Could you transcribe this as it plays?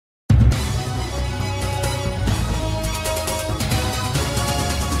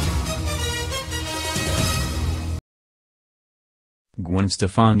Gwen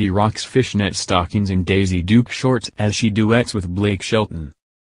Stefani rocks fishnet stockings and Daisy Duke shorts as she duets with Blake Shelton.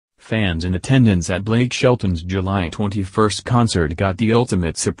 Fans in attendance at Blake Shelton's July 21st concert got the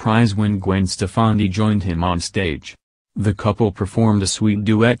ultimate surprise when Gwen Stefani joined him on stage. The couple performed a sweet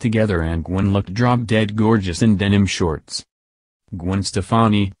duet together and Gwen looked drop-dead gorgeous in denim shorts. Gwen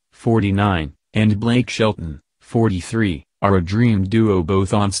Stefani, 49, and Blake Shelton, 43, are a dream duo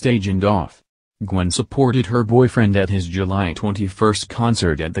both on stage and off. Gwen supported her boyfriend at his July 21st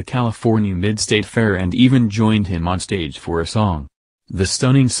concert at the California Mid-State Fair and even joined him on stage for a song. The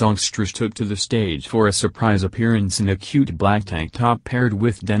stunning songstress took to the stage for a surprise appearance in a cute black tank top paired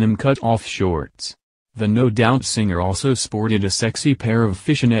with denim cut-off shorts. The No Doubt singer also sported a sexy pair of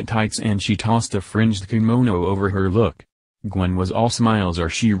fishnet tights and she tossed a fringed kimono over her look. Gwen was all smiles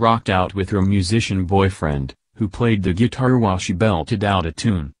as she rocked out with her musician boyfriend, who played the guitar while she belted out a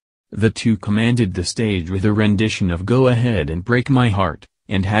tune. The two commanded the stage with a rendition of Go Ahead and Break My Heart,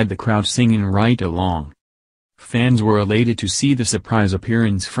 and had the crowd singing right along. Fans were elated to see the surprise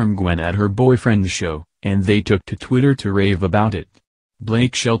appearance from Gwen at her boyfriend's show, and they took to Twitter to rave about it.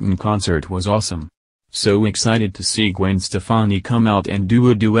 Blake Shelton concert was awesome. So excited to see Gwen Stefani come out and do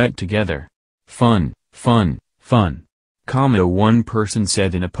a duet together. Fun, fun, fun. One person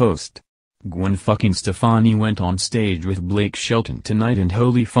said in a post. Gwen fucking Stefani went on stage with Blake Shelton tonight and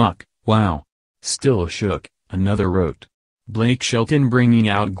holy fuck, wow. Still shook, another wrote. Blake Shelton bringing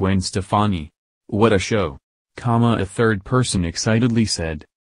out Gwen Stefani. What a show. A third person excitedly said.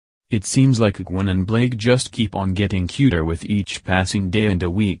 It seems like Gwen and Blake just keep on getting cuter with each passing day, and a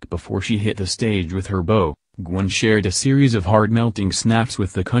week before she hit the stage with her beau, Gwen shared a series of heart-melting snaps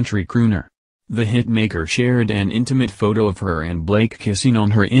with the country crooner. The hitmaker shared an intimate photo of her and Blake kissing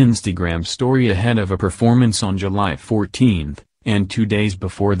on her Instagram story ahead of a performance on July 14, and 2 days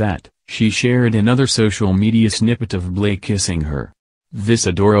before that, she shared another social media snippet of Blake kissing her. This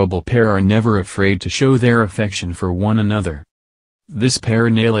adorable pair are never afraid to show their affection for one another. This pair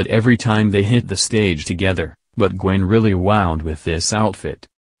nail it every time they hit the stage together, but Gwen really wowed with this outfit.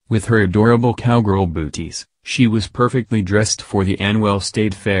 With her adorable cowgirl booties, she was perfectly dressed for the annual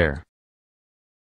state fair.